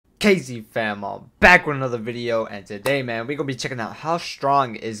KZ fam, I'm back with another video, and today, man, we're gonna be checking out how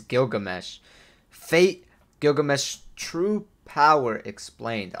strong is Gilgamesh. Fate, Gilgamesh, true power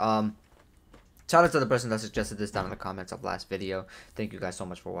explained. Shout out to the person that suggested this down in the comments of last video. Thank you guys so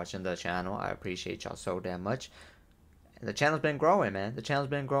much for watching the channel. I appreciate y'all so damn much. And the channel's been growing, man. The channel's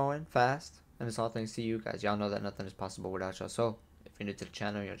been growing fast, and it's all thanks to you guys. Y'all know that nothing is possible without y'all. So if you're new to the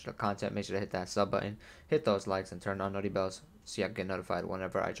channel, you're into the content, make sure to hit that sub button, hit those likes, and turn on notification bells so you can get notified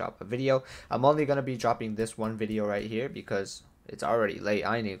whenever I drop a video. I'm only gonna be dropping this one video right here because it's already late.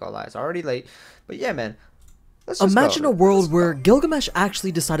 I ain't gonna lie, it's already late. But yeah, man, imagine a world where Gilgamesh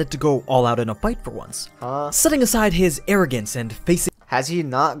actually decided to go all out in a fight for once, setting aside his arrogance and facing— Has he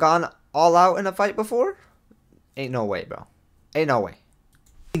not gone all out in a fight before? Ain't no way, bro. Ain't no way.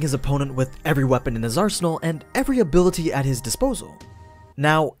 His opponent with every weapon in his arsenal and every ability at his disposal.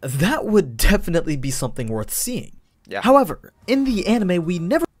 Now, that would definitely be something worth seeing. Yeah. However, in the anime, we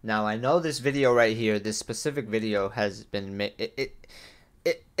never— Now, I know this video right here, this specific video has been made,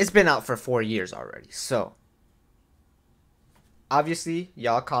 it's been out for 4 years already, so obviously,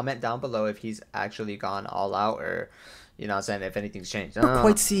 y'all comment down below if he's actually gone all out, or, you know what I'm saying, if anything's changed. We never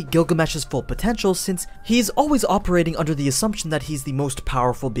quite see Gilgamesh's full potential, since he's always operating under the assumption that he's the most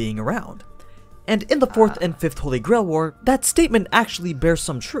powerful being around. And in the 4th and 5th Holy Grail War, that statement actually bears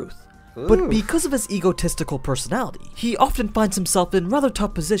some truth. But because of his egotistical personality, he often finds himself in rather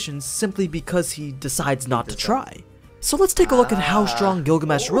tough positions simply because he decides not to try. So let's take a look at how strong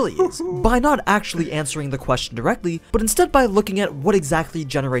Gilgamesh really is, by not actually answering the question directly, but instead by looking at what exactly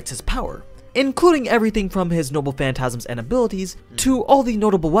generates his power, including everything from his noble phantasms and abilities, to all the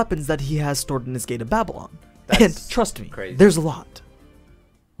notable weapons that he has stored in his Gate of Babylon. And trust me, there's a lot.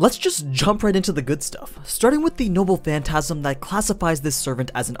 Let's just jump right into the good stuff, starting with the noble phantasm that classifies this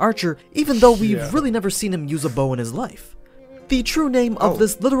servant as an archer, even though we've really never seen him use a bow in his life. The true name of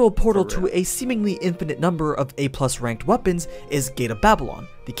this literal portal to a seemingly infinite number of A+ ranked weapons is Gate of Babylon,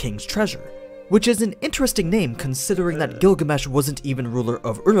 the king's treasure, which is an interesting name considering that Gilgamesh wasn't even ruler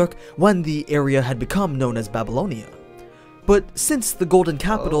of Uruk when the area had become known as Babylonia. But since the Golden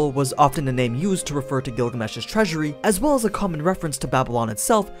Capital was often a name used to refer to Gilgamesh's treasury, as well as a common reference to Babylon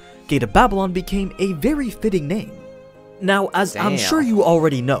itself, Gate of Babylon became a very fitting name. Now, as I'm sure you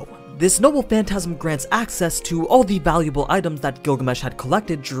already know, this noble phantasm grants access to all the valuable items that Gilgamesh had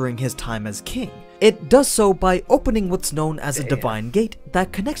collected during his time as king. It does so by opening what's known as a divine gate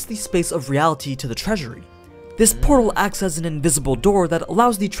that connects the space of reality to the treasury. This portal acts as an invisible door that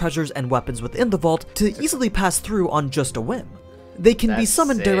allows the treasures and weapons within the vault to easily pass through on just a whim. They can be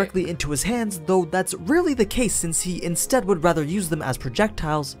summoned directly into his hands, though that's rarely the case since he instead would rather use them as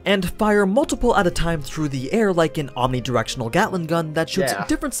projectiles and fire multiple at a time through the air like an omnidirectional Gatling gun that shoots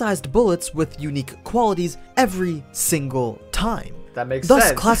different sized bullets with unique qualities every single time. That makes sense.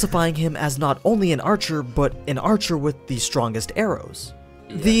 Thus classifying him as not only an archer, but an archer with the strongest arrows.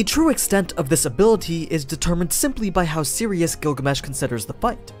 The true extent of this ability is determined simply by how serious Gilgamesh considers the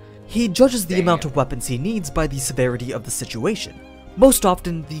fight. He judges the amount of weapons he needs by the severity of the situation. Most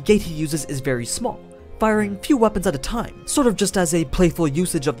often, the gate he uses is very small, firing few weapons at a time, sort of just as a playful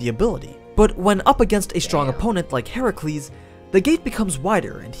usage of the ability. But when up against a strong opponent like Heracles, the gate becomes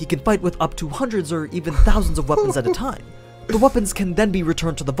wider and he can fight with up to hundreds or even thousands of weapons at a time. The weapons can then be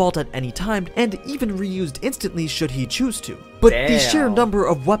returned to the vault at any time, and even reused instantly should he choose to. But the sheer number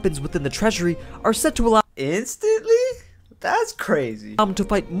of weapons within the treasury are said to allow— Instantly? That's crazy. To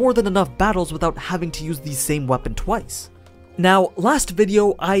fight more than enough battles without having to use the same weapon twice. Now, last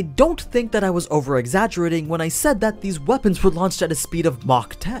video, I don't think that I was over-exaggerating when I said that these weapons were launched at a speed of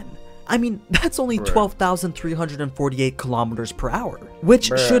Mach 10. I mean, that's only 12,348 kilometers per hour, which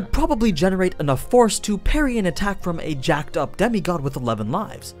should probably generate enough force to parry an attack from a jacked up demigod with 11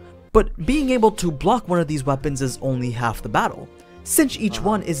 lives. But being able to block one of these weapons is only half the battle. Since each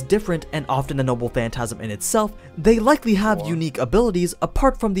one is different and often a noble phantasm in itself, they likely have unique abilities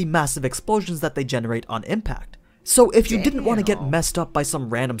apart from the massive explosions that they generate on impact. So if you didn't want to get messed up by some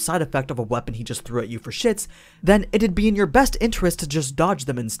random side effect of a weapon he just threw at you for shits, then it'd be in your best interest to just dodge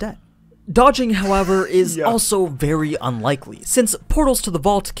them instead. Dodging, however, is also very unlikely, since portals to the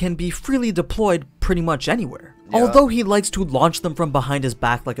vault can be freely deployed pretty much anywhere. Although he likes to launch them from behind his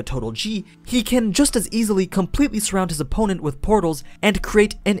back like a total G, he can just as easily completely surround his opponent with portals and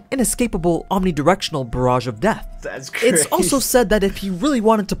create an inescapable omnidirectional barrage of death. That's crazy. It's also said that if he really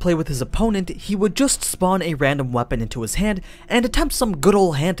wanted to play with his opponent, he would just spawn a random weapon into his hand and attempt some good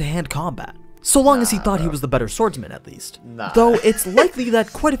old hand-to-hand combat. So long as he thought he was the better swordsman, at least. Though it's likely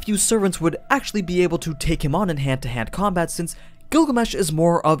that quite a few servants would actually be able to take him on in hand-to-hand combat, since Gilgamesh is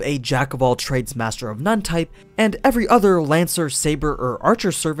more of a jack-of-all-trades master-of-none type, and every other lancer, saber, or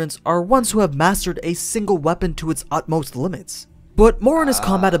archer servants are ones who have mastered a single weapon to its utmost limits. But more on his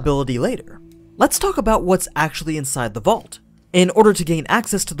combat ability later. Let's talk about what's actually inside the vault. In order to gain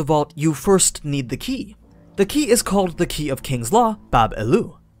access to the vault, you first need the key. The key is called the Key of King's Law, Bab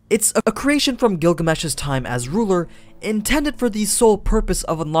Elu. It's a creation from Gilgamesh's time as ruler, intended for the sole purpose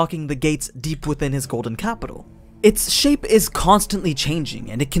of unlocking the gates deep within his golden capital. Its shape is constantly changing,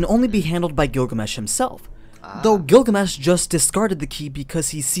 and it can only be handled by Gilgamesh himself, though Gilgamesh just discarded the key because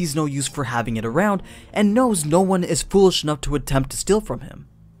he sees no use for having it around and knows no one is foolish enough to attempt to steal from him.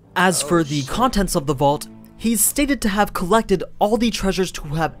 As for the contents of the vault, he's stated to have collected all the treasures to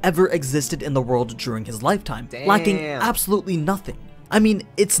have ever existed in the world during his lifetime, lacking absolutely nothing. I mean,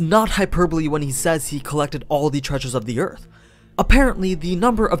 it's not hyperbole when he says he collected all the treasures of the earth. Apparently, the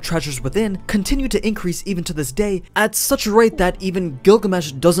number of treasures within continue to increase even to this day at such a rate that even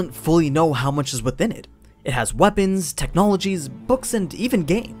Gilgamesh doesn't fully know how much is within it. It has weapons, technologies, books, and even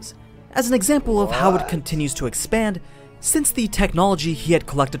games. As an example of how it continues to expand, since the technology he had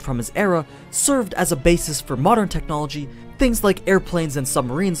collected from his era served as a basis for modern technology, things like airplanes and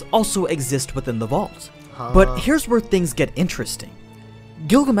submarines also exist within the vault. But here's where things get interesting.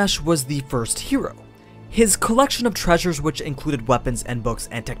 Gilgamesh was the first hero. His collection of treasures, which included weapons and books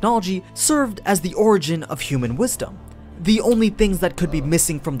and technology, served as the origin of human wisdom. The only things that could be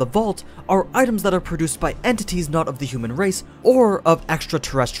missing from the vault are items that are produced by entities not of the human race or of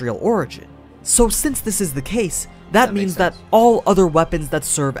extraterrestrial origin. So since this is the case, that means that all other weapons that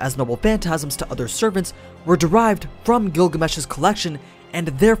serve as noble phantasms to other servants were derived from Gilgamesh's collection and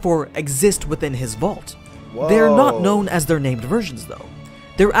therefore exist within his vault. They're not known as their named versions though.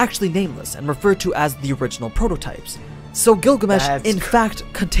 They're actually nameless and referred to as the original prototypes. So Gilgamesh, in fact,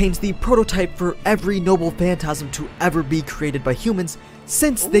 contains the prototype for every noble phantasm to ever be created by humans,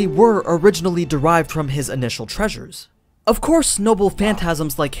 since they were originally derived from his initial treasures. Of course, noble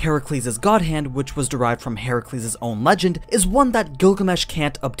phantasms like Heracles' God Hand, which was derived from Heracles' own legend, is one that Gilgamesh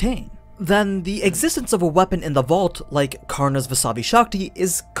can't obtain. Then the existence of a weapon in the vault, like Karna's Vasavi Shakti,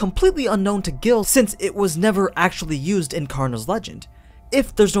 is completely unknown to Gil since it was never actually used in Karna's legend.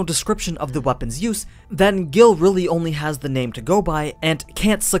 If there's no description of the weapon's use, then Gil really only has the name to go by and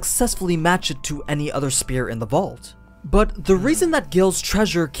can't successfully match it to any other spear in the vault. But the reason that Gil's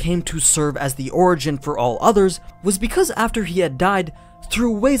treasure came to serve as the origin for all others was because after he had died,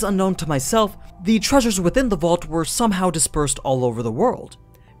 through ways unknown to myself, the treasures within the vault were somehow dispersed all over the world.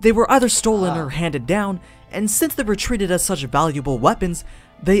 They were either stolen or handed down, and since they were treated as such valuable weapons,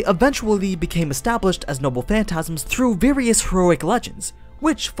 they eventually became established as noble phantasms through various heroic legends,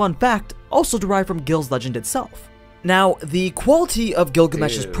 which, fun fact, also derive from Gil's legend itself. Now, the quality of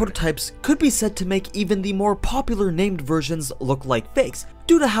Gilgamesh's prototypes could be said to make even the more popular named versions look like fakes,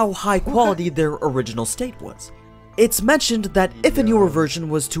 due to how high quality their original state was. It's mentioned that if a newer version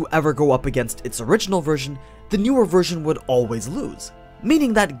was to ever go up against its original version, the newer version would always lose,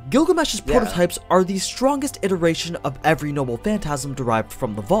 meaning that Gilgamesh's prototypes are the strongest iteration of every noble phantasm derived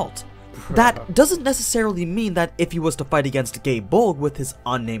from the vault. That doesn't necessarily mean that if he was to fight against Gabe Bolg with his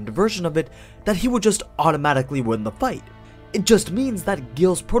unnamed version of it, that he would just automatically win the fight. It just means that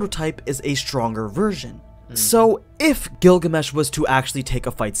Gil's prototype is a stronger version. So if Gilgamesh was to actually take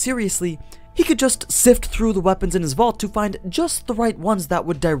a fight seriously, he could just sift through the weapons in his vault to find just the right ones that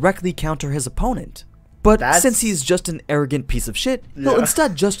would directly counter his opponent. But since he's just an arrogant piece of shit, he'll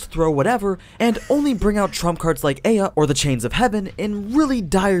instead just throw whatever and only bring out trump cards like Ea or the Chains of Heaven in really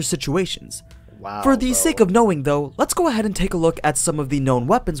dire situations. For the sake of knowing though, let's go ahead and take a look at some of the known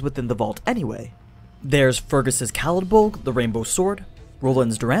weapons within the vault anyway. There's Fergus's Caladbolg, the Rainbow Sword,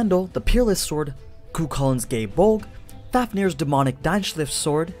 Roland's Durandal, the Peerless Sword, Cuchulain's Gabe Bolg, Fafnir's Demonic Deinschliff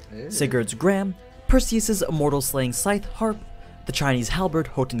Sword, Sigurd's Gram, Perseus's Immortal Slaying Scythe Harp, the Chinese Halberd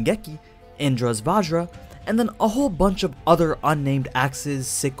Hotengeki, Indra's Vajra, and then a whole bunch of other unnamed axes,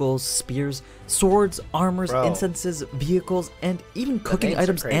 sickles, spears, swords, armors, incenses, vehicles, and even cooking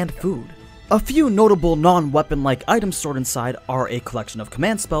items and food. A few notable non-weapon-like items stored inside are a collection of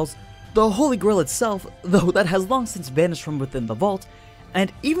command spells, the Holy Grail itself, though that has long since vanished from within the vault,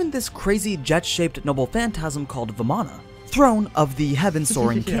 and even this crazy jet-shaped noble phantasm called Vimana, Throne of the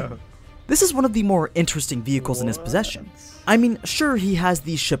Heaven-Soaring King. This is one of the more interesting vehicles in his possession. I mean, sure, he has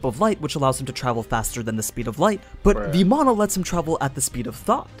the Ship of Light, which allows him to travel faster than the speed of light, but Vimana lets him travel at the speed of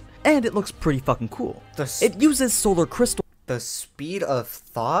thought, and it looks pretty fucking cool. It uses solar crystal. The speed of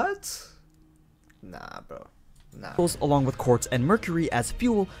thought? Nah, bro. Nah. Along with quartz and mercury as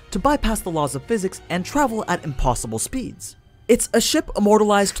fuel to bypass the laws of physics and travel at impossible speeds. It's a ship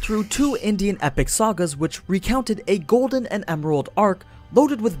immortalized through 2 Indian epic sagas which recounted a golden and emerald ark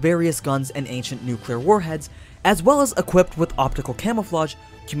loaded with various guns and ancient nuclear warheads, as well as equipped with optical camouflage,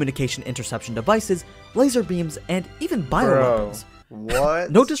 communication interception devices, laser beams, and even bioweapons.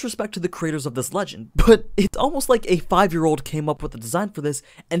 What? No disrespect to the creators of this legend, but it's almost like a 5-year-old came up with a design for this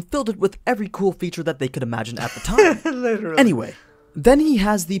and filled it with every cool feature that they could imagine at the time. Literally. Anyway, then he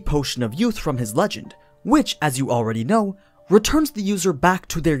has the Potion of Youth from his legend, which, as you already know, returns the user back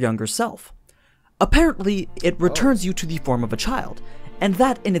to their younger self. Apparently, it returns you to the form of a child, and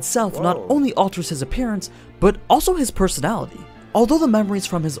that in itself not only alters his appearance, but also his personality. Although the memories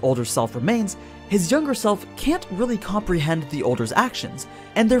from his older self remains, his younger self can't really comprehend the older's actions,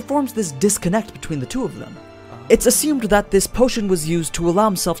 and there forms this disconnect between the two of them. It's assumed that this potion was used to allow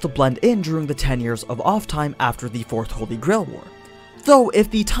himself to blend in during the 10 years of off time after the Fourth Holy Grail War. Though if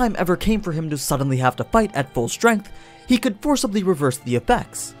the time ever came for him to suddenly have to fight at full strength, he could forcibly reverse the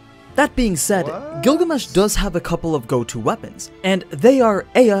effects. That being said, Gilgamesh does have a couple of go-to weapons, and they are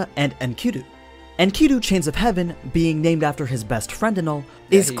Ea and Enkidu. Enkidu, Chains of Heaven, being named after his best friend and all,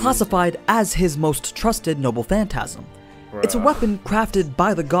 is classified as his most trusted noble phantasm. It's a weapon crafted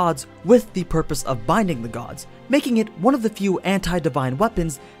by the gods with the purpose of binding the gods, making it one of the few anti-divine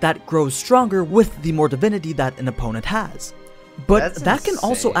weapons that grows stronger with the more divinity that an opponent has. But that can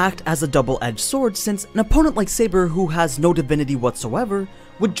also act as a double-edged sword, since an opponent like Saber who has no divinity whatsoever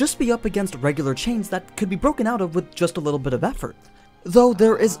would just be up against regular chains that could be broken out of with just a little bit of effort. Though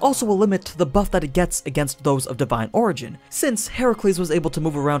there is also a limit to the buff that it gets against those of divine origin, since Heracles was able to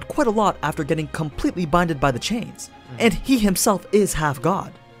move around quite a lot after getting completely binded by the chains, and he himself is half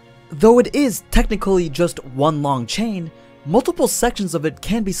god. Though it is technically just one long chain, multiple sections of it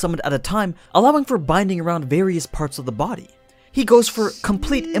can be summoned at a time, allowing for binding around various parts of the body. He goes for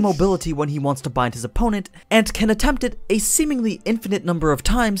complete immobility when he wants to bind his opponent, and can attempt it a seemingly infinite number of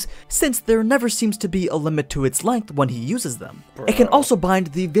times, since there never seems to be a limit to its length when he uses them. It can also bind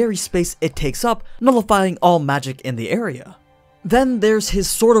the very space it takes up, nullifying all magic in the area. Then there's his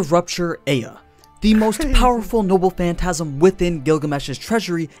Sword of Rupture, Ea, the most powerful noble phantasm within Gilgamesh's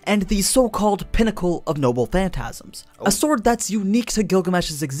treasury and the so-called pinnacle of noble phantasms. A sword that's unique to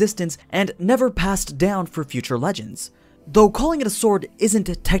Gilgamesh's existence and never passed down for future legends. Though calling it a sword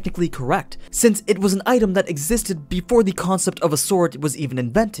isn't technically correct, since it was an item that existed before the concept of a sword was even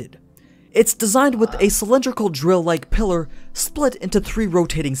invented. It's designed with a cylindrical drill-like pillar split into 3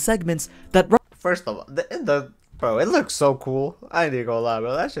 rotating segments that First of all, bro, it looks so cool. I ain't even gonna lie,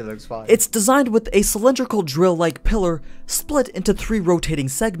 bro. That shit looks fine. It's designed with a cylindrical drill-like pillar split into 3 rotating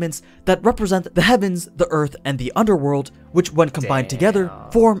segments that represent the heavens, the earth, and the underworld, which when combined together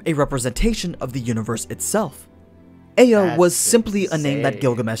form a representation of the universe itself. Ea was simply a name that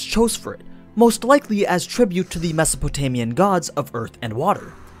Gilgamesh chose for it, most likely as tribute to the Mesopotamian gods of earth and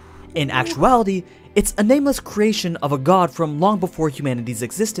water. In actuality, it's a nameless creation of a god from long before humanity's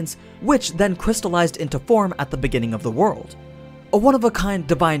existence, which then crystallized into form at the beginning of the world. A one-of-a-kind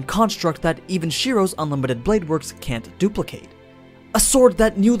divine construct that even Shiro's unlimited blade works can't duplicate. A sword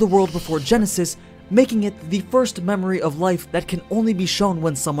that knew the world before Genesis, making it the first memory of life that can only be shown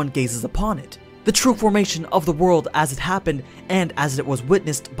when someone gazes upon it. The true formation of the world as it happened and as it was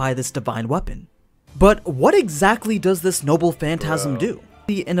witnessed by this divine weapon. But what exactly does this noble phantasm do?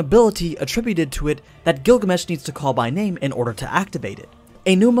 An ability attributed to it that Gilgamesh needs to call by name in order to activate it.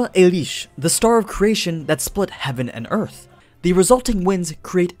 Enuma Elish, the star of creation that split heaven and earth. The resulting winds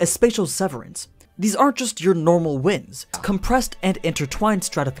create a spatial severance. These aren't just your normal winds, compressed and intertwined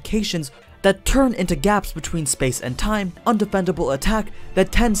stratifications that turn into gaps between space and time, undefendable attack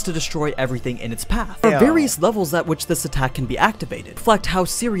that tends to destroy everything in its path. There are various levels at which this attack can be activated, reflect how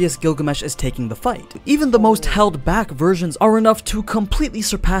serious Gilgamesh is taking the fight. Even the most held back versions are enough to completely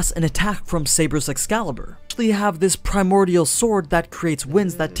surpass an attack from Saber's Excalibur. You have this primordial sword that creates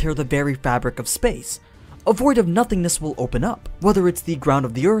winds that tear the very fabric of space. A void of nothingness will open up, whether it's the ground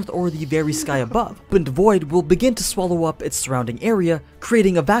of the earth or the very sky above. Opened void will begin to swallow up its surrounding area,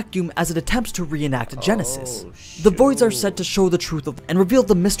 creating a vacuum as it attempts to reenact Genesis. The voids are said to show the truth of and reveal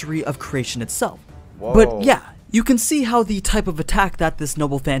the mystery of creation itself. But yeah, you can see how the type of attack that this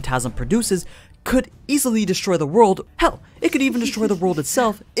noble phantasm produces could easily destroy the world. Hell, it could even destroy the world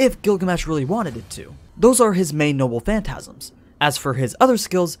itself if Gilgamesh really wanted it to. Those are his main noble phantasms. As for his other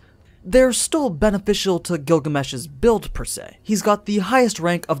skills, they're still beneficial to Gilgamesh's build per se. He's got the highest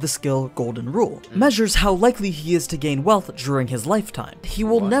rank of the skill Golden Rule, measures how likely he is to gain wealth during his lifetime. He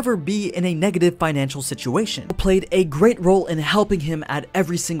will never be in a negative financial situation. Played a great role in helping him add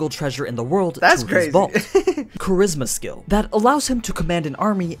every single treasure in the world to his vault. Charisma skill that allows him to command an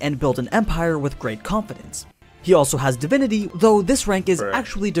army and build an empire with great confidence. He also has divinity, though this rank is Right.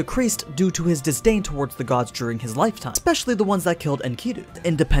 actually decreased due to his disdain towards the gods during his lifetime, especially the ones that killed Enkidu.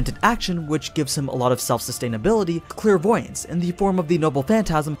 Independent action, which gives him a lot of self-sustainability, clairvoyance, in the form of the noble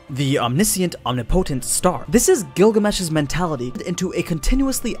phantasm, the omniscient, omnipotent star. This is Gilgamesh's mentality into a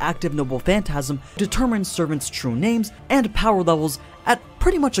continuously active noble phantasm, determines servants' true names and power levels at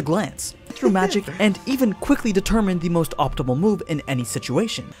pretty much a glance, through magic, and even quickly determine the most optimal move in any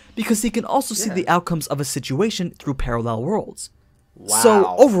situation, because he can also see the outcomes of a situation through parallel worlds. Wow.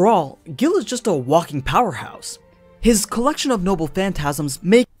 So overall, Gil is just a walking powerhouse. His collection of noble phantasms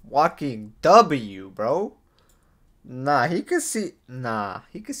make Walking W, bro. Nah, he could see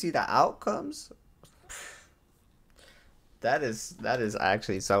the outcomes. That is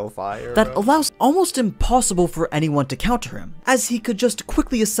actually so fire, that bro. allows almost impossible for anyone to counter him, as he could just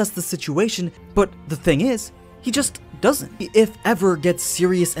quickly assess the situation, but the thing is, he just doesn't. If ever gets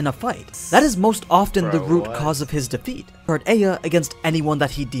serious in a fight, that is most often the Bro, root what? cause of his defeat. Guard Ea against anyone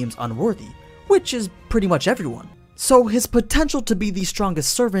that he deems unworthy, which is pretty much everyone. So his potential to be the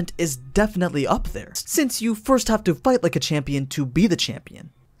strongest servant is definitely up there, since you first have to fight like a champion to be the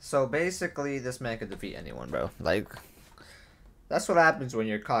champion. So basically, this man could defeat anyone, bro. Like, that's what happens when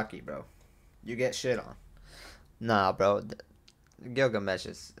you're cocky, bro. You get shit on. Nah, bro. Gilgamesh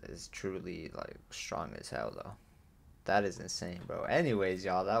is truly, like, strong as hell, though. That is insane, bro. Anyways,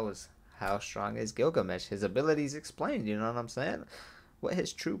 y'all, that was how strong is Gilgamesh. His abilities explained, you know what I'm saying? What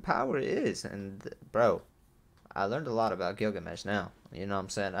his true power is. And, bro, I learned a lot about Gilgamesh now. You know what I'm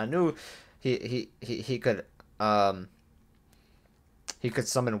saying? I knew he could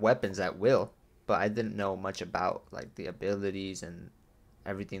summon weapons at will, but I didn't know much about, like, the abilities and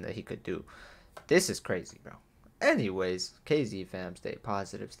everything that he could do. This is crazy, bro. Anyways, KZ fam, stay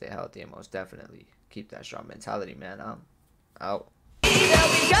positive, stay healthy, and most definitely keep that strong mentality, man. I'm out.